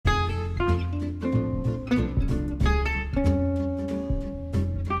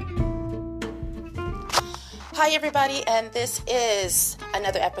Hi, everybody, and this is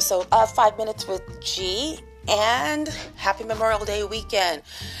another episode of 5 Minutes with G, and happy Memorial Day weekend.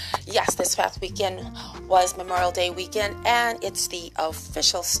 Yes, this past weekend was Memorial Day weekend, and it's the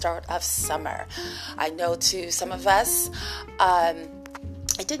official start of summer. I know to some of us,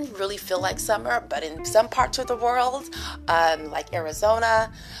 it didn't really feel like summer, but in some parts of the world, like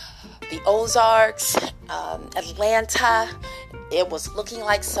Arizona, the Ozarks, Atlanta, it was looking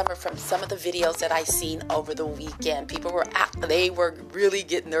like summer from some of the videos that I seen over the weekend. People they were really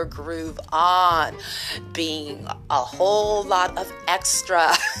getting their groove on, being a whole lot of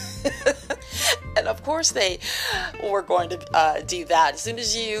extra. And of course they were going to do that. As soon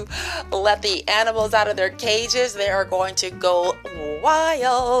as you let the animals out of their cages, they are going to go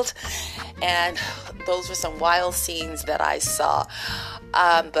wild. And those were some wild scenes that I saw.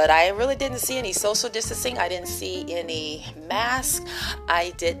 But I really didn't see any social distancing. I didn't see any masks. I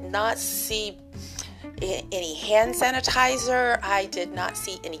did not see any hand sanitizer. I did not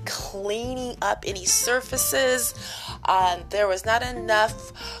see any cleaning up any surfaces. There was not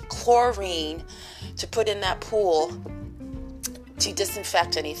enough chlorine to put in that pool to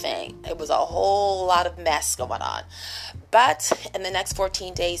disinfect anything. It was a whole lot of mess going on. But in the next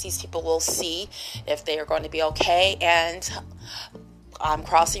 14 days, these people will see if they are going to be okay. And I'm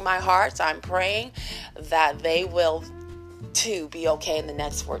crossing my heart. I'm praying that they will to be okay in the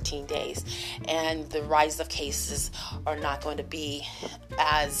next 14 days, and the rise of cases are not going to be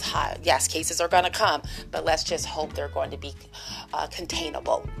as high. Yes, cases are going to come, but let's just hope they're going to be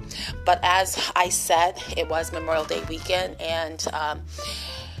containable. But as I said, it was Memorial Day weekend, and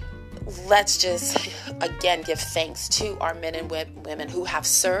let's just again give thanks to our men and women who have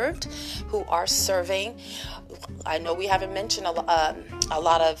served, who are serving. I know we haven't mentioned a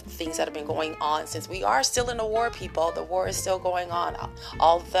lot of things that have been going on since we are still in a war, people. The war is still going on,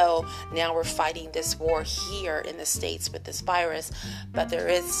 although now we're fighting this war here in the States with this virus, but there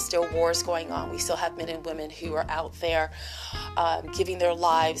is still wars going on. We still have men and women who are out there giving their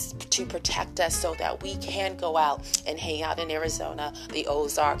lives to protect us so that we can go out and hang out in Arizona, the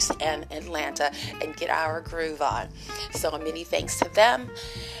Ozarks, and Atlanta and get our groove on. So many thanks to them.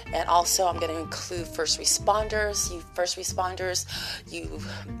 And also I'm going to include first responders,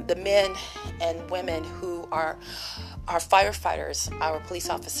 the men and women who are our firefighters, our police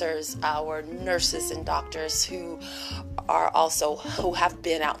officers, our nurses and doctors who have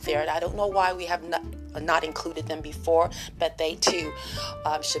been out there. And I don't know why we have not included them before, but they too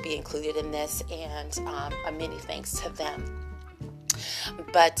should be included in this, and a many thanks to them.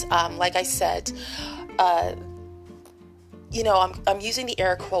 But like I said, I'm using the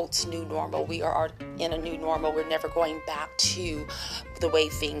air quotes new normal. We are in a new normal. We're never going back to the way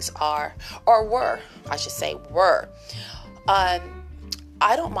things are, or were, I should say, were. I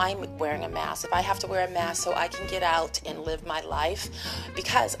don't mind wearing a mask. If I have to wear a mask so I can get out and live my life,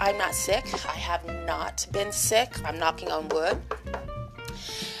 because I'm not sick. I have not been sick. I'm knocking on wood.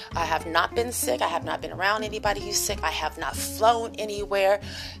 I have not been sick. I have not been around anybody who's sick. I have not flown anywhere.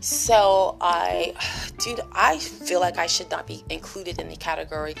 So I feel like I should not be included in the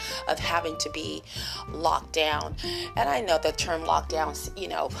category of having to be locked down. And I know the term lockdowns,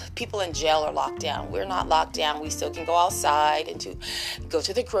 people in jail are locked down. We're not locked down. We still can go outside and go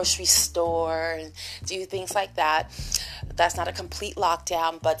to the grocery store and do things like that. That's not a complete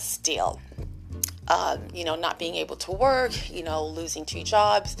lockdown, but still. Not being able to work, losing 2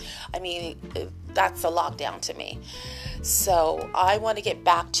 jobs. I mean, that's a lockdown to me. So I want to get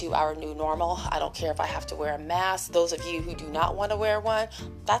back to our new normal. I don't care if I have to wear a mask. Those of you who do not want to wear one,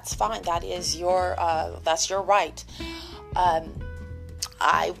 that's fine. That is that's your right.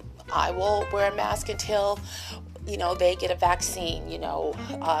 I will wear a mask until they get a vaccine.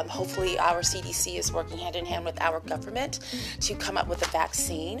 Hopefully our CDC is working hand in hand with our government to come up with a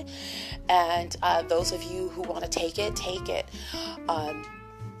vaccine. And those of you who want to take it, take it.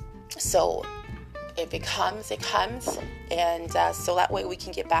 So if it comes, it comes. And so that way we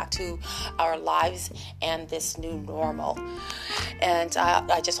can get back to our lives and this new normal. And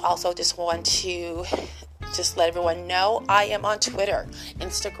I just want to just let everyone know I am on Twitter,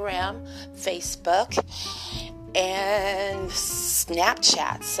 Instagram, Facebook, and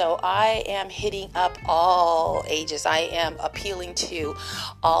Snapchat. So I am hitting up all ages. I am appealing to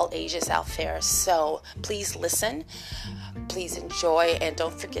all ages out there. So please listen, please enjoy, and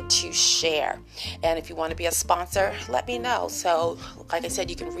don't forget to share. And if you want to be a sponsor, let me know. So like I said,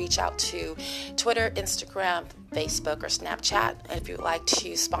 you can reach out to Twitter, Instagram, Facebook, or Snapchat. And if you'd like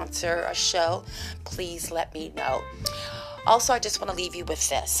to sponsor a show, please let me know. Also, I just want to leave you with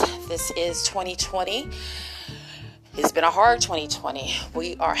this. This is 2020. It's been a hard 2020.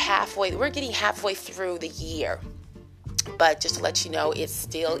 We're getting halfway through the year. But just to let you know, it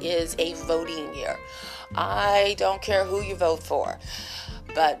still is a voting year. I don't care who you vote for,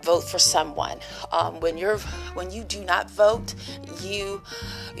 but vote for someone. When you do not vote, you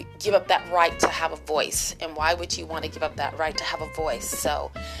give up that right to have a voice. And why would you want to give up that right to have a voice?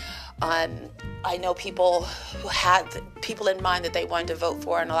 So I know people who had people in mind that they wanted to vote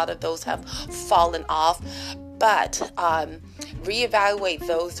for, and a lot of those have fallen off. But reevaluate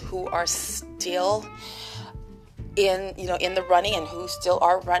those who are still in the running and who still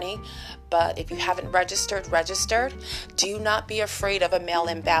are running. But if you haven't registered. Do not be afraid of a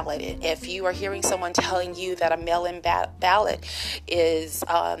mail-in ballot. If you are hearing someone telling you that a mail-in ballot is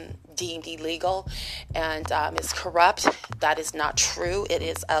deemed illegal and is corrupt, that is not true. It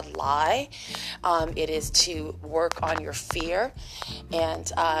is a lie. It is to work on your fear,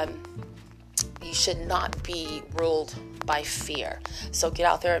 and you should not be ruled by fear. So get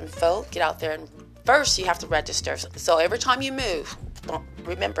out there and vote. Get out there, and first you have to register. So every time you move,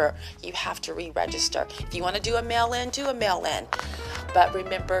 remember, you have to re-register. If you want to do a mail-in, do a mail-in. But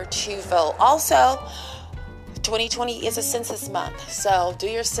remember to vote. Also, 2020 is a census month. So do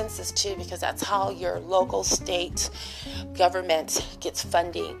your census too, because that's how your local, state government gets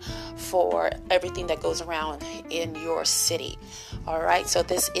funding for everything that goes around in your city. All right. So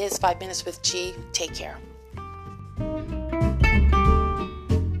this is 5 Minutes with G. Take care.